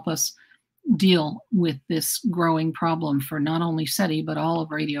can help us deal with this growing problem for not only SETI, but all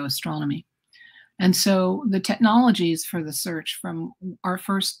of radio astronomy. And so the technologies for the search from our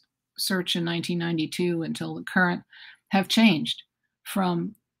first search in 1992 until the current have changed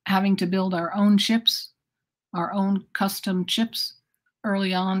from having to build our own chips, our own custom chips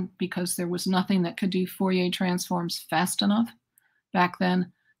early on because there was nothing that could do Fourier transforms fast enough back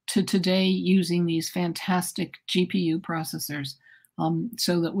then, to today using these fantastic GPU processors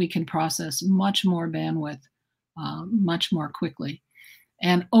so that we can process much more bandwidth much more quickly.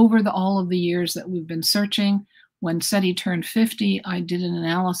 And over all of the years that we've been searching, when SETI turned 50, I did an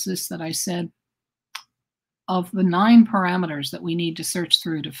analysis that I said, of the 9 parameters that we need to search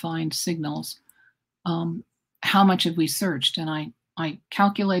through to find signals, how much have we searched? And I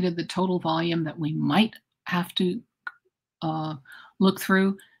calculated the total volume that we might have to look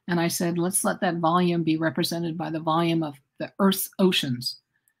through. And I said, let's let that volume be represented by the volume of the Earth's oceans.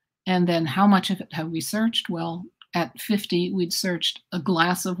 And then how much of it have we searched? Well, at 50, we'd searched a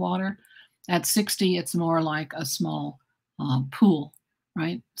glass of water. At 60, it's more like a small pool,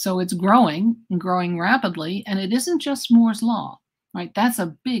 right? So it's growing and growing rapidly. And it isn't just Moore's law, right? That's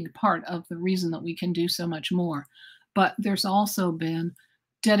a big part of the reason that we can do so much more. But there's also been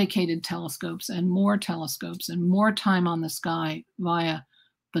dedicated telescopes and more time on the sky via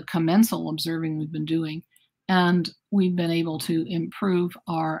the commensal observing we've been doing. And we've been able to improve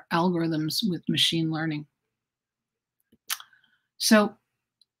our algorithms with machine learning. So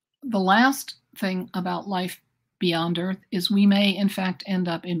the last thing about life beyond Earth is we may, in fact, end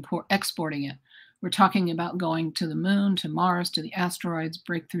up exporting it. We're talking about going to the moon, to Mars, to the asteroids,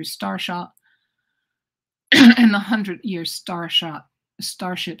 breakthrough starshot. And the 100-year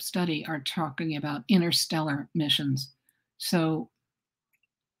Starship study are talking about interstellar missions. So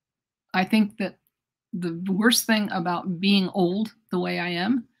I think that the worst thing about being old the way I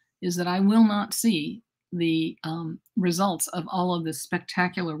am is that I will not see the results of all of this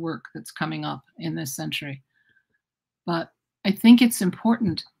spectacular work that's coming up in this century. But I think it's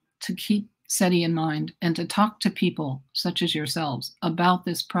important to keep SETI in mind and to talk to people such as yourselves about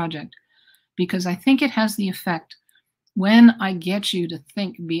this project, because I think it has the effect, when I get you to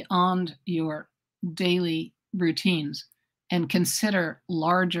think beyond your daily routines and consider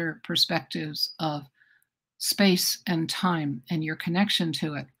larger perspectives of space and time and your connection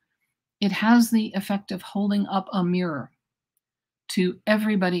to it, it has the effect of holding up a mirror to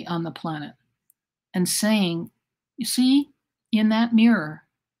everybody on the planet and saying, you see, in that mirror,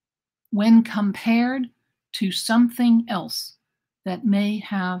 when compared to something else that may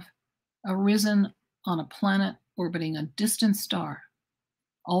have arisen on a planet orbiting a distant star,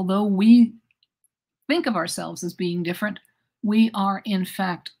 although we think of ourselves as being different, we are in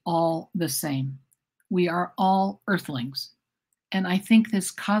fact all the same. We are all Earthlings. And I think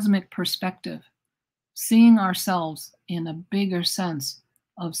this cosmic perspective, seeing ourselves in a bigger sense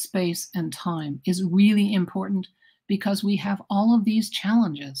of space and time, is really important, because we have all of these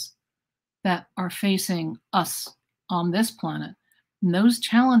challenges that are facing us on this planet. And those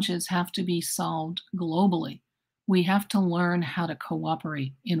challenges have to be solved globally. We have to learn how to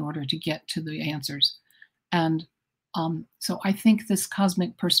cooperate in order to get to the answers. And so I think this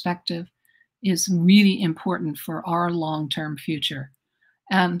cosmic perspective is really important for our long-term future.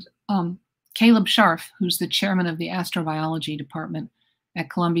 And Caleb Scharf, who's the chairman of the astrobiology department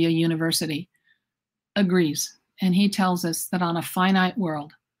at Columbia University, agrees. And he tells us that on a finite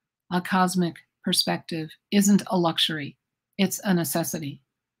world, a cosmic perspective isn't a luxury, it's a necessity.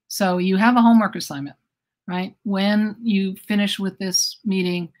 So you have a homework assignment, right? When you finish with this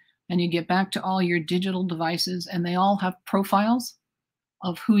meeting and you get back to all your digital devices and they all have profiles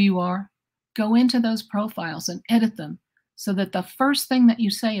of who you are, go into those profiles and edit them so that the first thing that you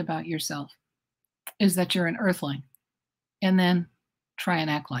say about yourself is that you're an Earthling, and then try and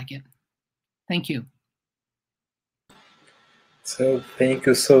act like it. Thank you. So thank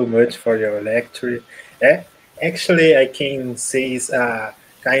you so much for your lecture. Actually, I can say it's a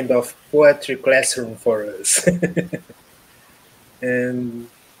kind of poetry classroom for us. And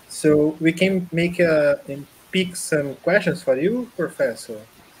so we can make and pick some questions for you, Professor.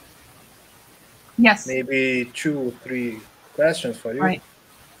 Yes. Maybe 2 or 3 questions for you. Right.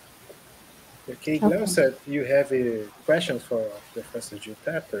 Okay, Glaucia, you have a question for Professor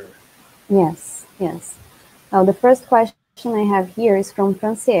Tarter? Yes, yes. Now, the first question I have here is from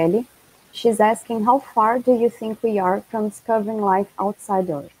Franciele. She's asking, how far do you think we are from discovering life outside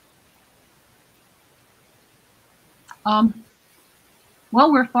Earth?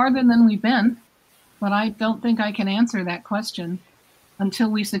 Well, we're farther than we've been, but I don't think I can answer that question until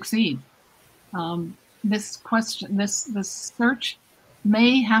we succeed. This search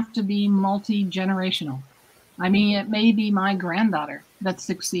may have to be multi-generational. I mean, it may be my granddaughter that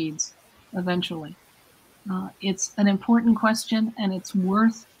succeeds eventually. It's an important question, and it's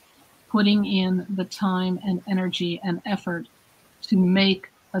worth putting in the time and energy and effort to make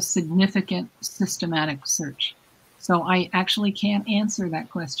a significant systematic search. So I actually can't answer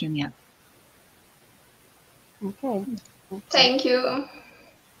that question yet. Okay. Thank you.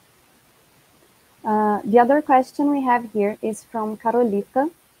 The other question we have here is from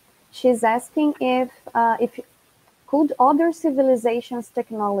Carolita. She's asking if could other civilizations'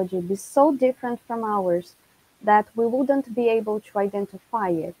 technology be so different from ours that we wouldn't be able to identify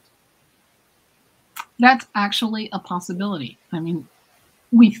it? That's actually a possibility. I mean,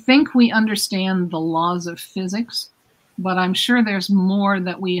 we think we understand the laws of physics, but I'm sure there's more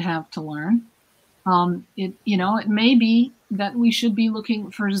that we have to learn. It may be that we should be looking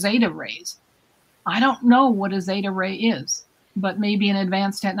for zeta rays. I don't know what a zeta ray is, but maybe an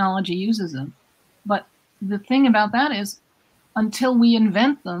advanced technology uses them. But the thing about that is, until we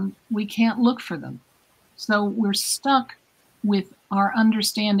invent them, we can't look for them. So we're stuck with our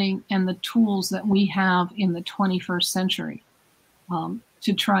understanding and the tools that we have in the 21st century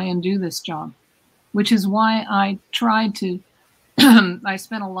to try and do this job, which is why I tried to, I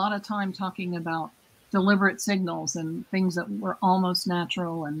spent a lot of time talking about deliberate signals and things that were almost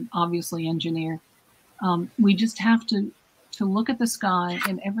natural and obviously engineered. We just have to look at the sky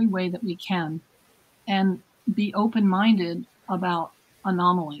in every way that we can and be open-minded about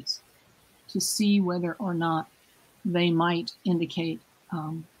anomalies to see whether or not they might indicate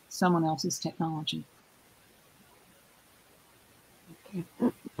someone else's technology. Okay.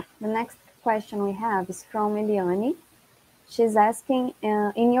 The next question we have is from Eliane. She's asking,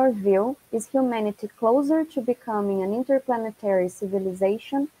 in your view, is humanity closer to becoming an interplanetary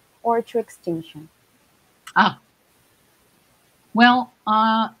civilization or to extinction? Well,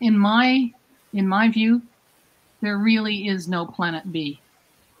 in my view, there really is no planet B.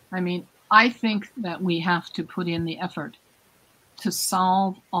 I mean, I think that we have to put in the effort to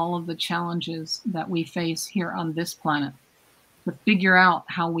solve all of the challenges that we face here on this planet, to figure out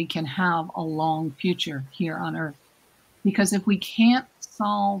how we can have a long future here on Earth. Because if we can't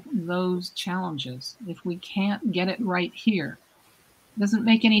solve those challenges, if we can't get it right here, it doesn't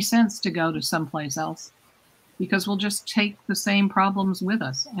make any sense to go to someplace else, because we'll just take the same problems with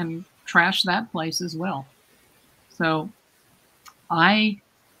us and trash that place as well. So I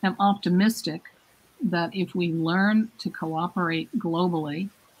am optimistic that if we learn to cooperate globally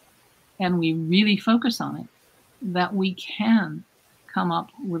and we really focus on it, that we can come up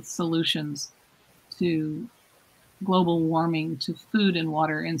with solutions to global warming, to food and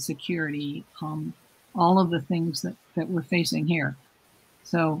water insecurity, all of the things that we're facing here.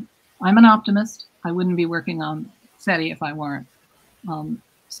 So I'm an optimist. I wouldn't be working on SETI if I weren't.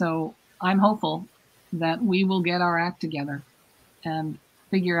 So I'm hopeful that we will get our act together and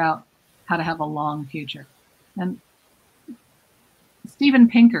figure out how to have a long future. And Steven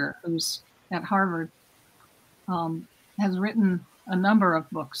Pinker, who's at Harvard, has written a number of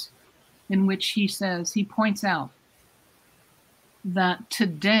books in which he points out that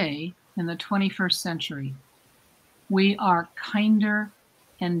today, in the 21st century, we are kinder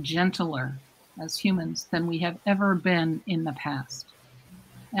and gentler as humans than we have ever been in the past.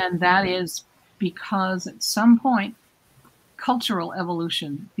 And that is because at some point, cultural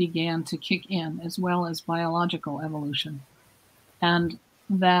evolution began to kick in, as well as biological evolution. And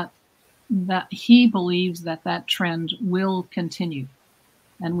that he believes that trend will continue,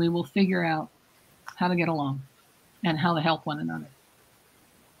 and we will figure out how to get along and how to help one another.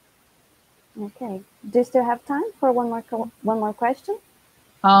 Okay. Do you still have time for one more question?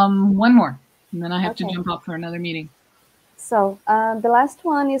 One more, and then I have Okay. to jump up for another meeting. So the last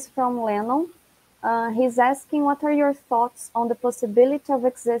one is from Lennon. He's asking, what are your thoughts on the possibility of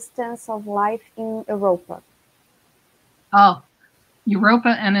existence of life in Europa? Oh,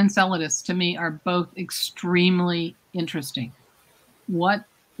 Europa and Enceladus, to me, are both extremely interesting. What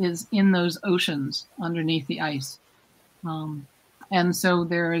is in those oceans underneath the ice? And so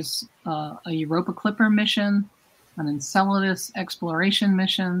there's a Europa Clipper mission, an Enceladus exploration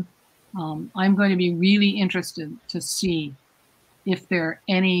mission. I'm going to be really interested to see if there are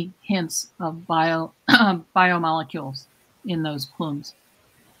any hints of biomolecules in those plumes.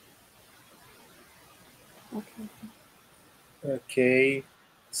 Okay.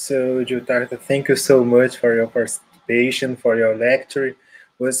 So, Tarter, thank you so much for your participation, for your lecture. It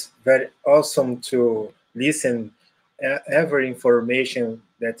was very awesome to listen every information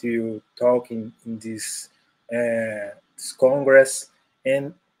that you talk in this Congress,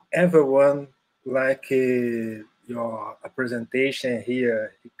 and everyone like your presentation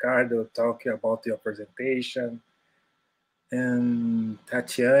here, Ricardo talking about your presentation, and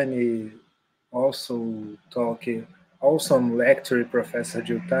Tatiane also talking, awesome lecture, Professor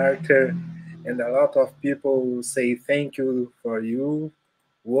Tarter, and a lot of people say thank you for you.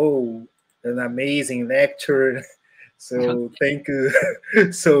 Whoa, an amazing lecture. So thank you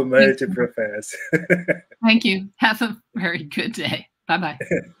so much, Professor. Thank you. Have a very good day. Bye-bye.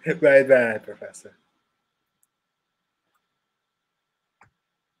 Bye-bye, Professor.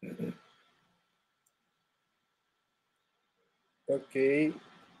 Ok.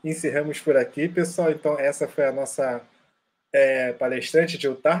 Encerramos por aqui, pessoal. Então, essa foi a nossa palestrante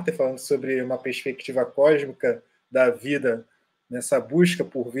de Tarter, falando sobre uma perspectiva cósmica da vida nessa busca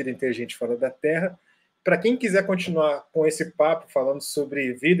por vida inteligente fora da Terra. Para quem quiser continuar com esse papo falando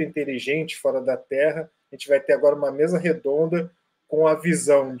sobre vida inteligente fora da Terra, a gente vai ter agora uma mesa redonda com a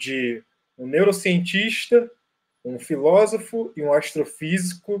visão de um neurocientista, um filósofo e um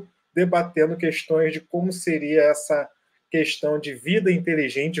astrofísico debatendo questões de como seria essa questão de vida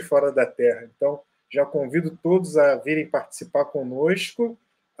inteligente fora da Terra. Então, já convido todos a virem participar conosco,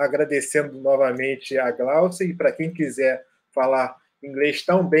 agradecendo novamente a Glaucia, e para quem quiser falar inglês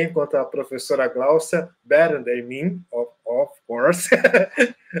tão bem quanto a professora Glaucia, better than me, of course.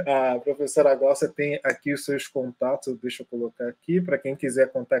 A professora Glaucia tem aqui os seus contatos, deixa eu colocar aqui, para quem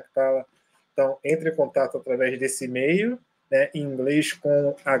quiser contactá-la. Então, entre em contato através desse e-mail, né, em inglês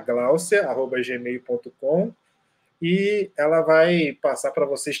com a glaucia@gmail.com, e ela vai passar para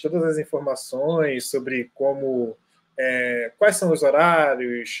vocês todas as informações sobre como, quais são os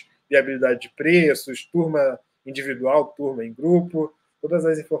horários, viabilidade de preços, turma individual, turma em grupo, todas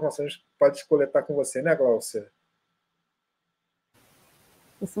as informações pode coletar com você, né, Glaucia?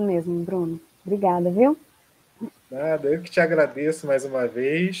 Isso mesmo, Bruno. Obrigada, viu? Nada, eu que te agradeço mais uma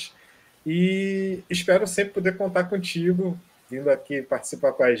vez e espero sempre poder contar contigo, vindo aqui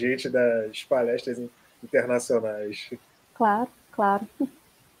participar com a gente das palestras internacionais. Claro, claro.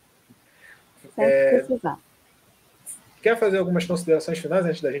 Sempre precisar. Quer fazer algumas considerações finais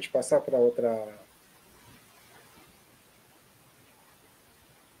antes da gente passar para outra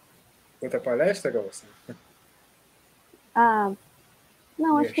palestra, Glaucia?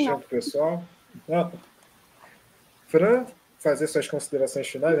 Não, acho que não. Pessoal? Não. Fran, fazer suas considerações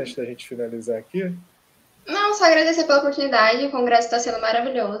finais antes da gente finalizar aqui? Não, só agradecer pela oportunidade, o congresso está sendo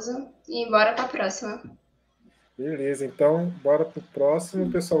maravilhoso e bora para a próxima. Beleza, então bora para o próximo.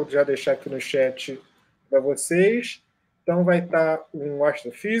 O pessoal já deixar aqui no chat para vocês. Então vai estar um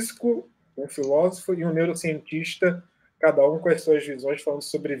astrofísico, um filósofo e um neurocientista, cada um com as suas visões falando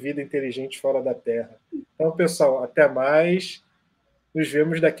sobre vida inteligente fora da Terra. Então, pessoal, até mais. Nos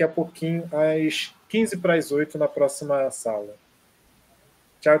vemos daqui a pouquinho, às 7:45 na próxima sala.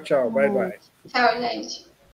 Tchau, tchau. Bye, bye. Tchau, gente.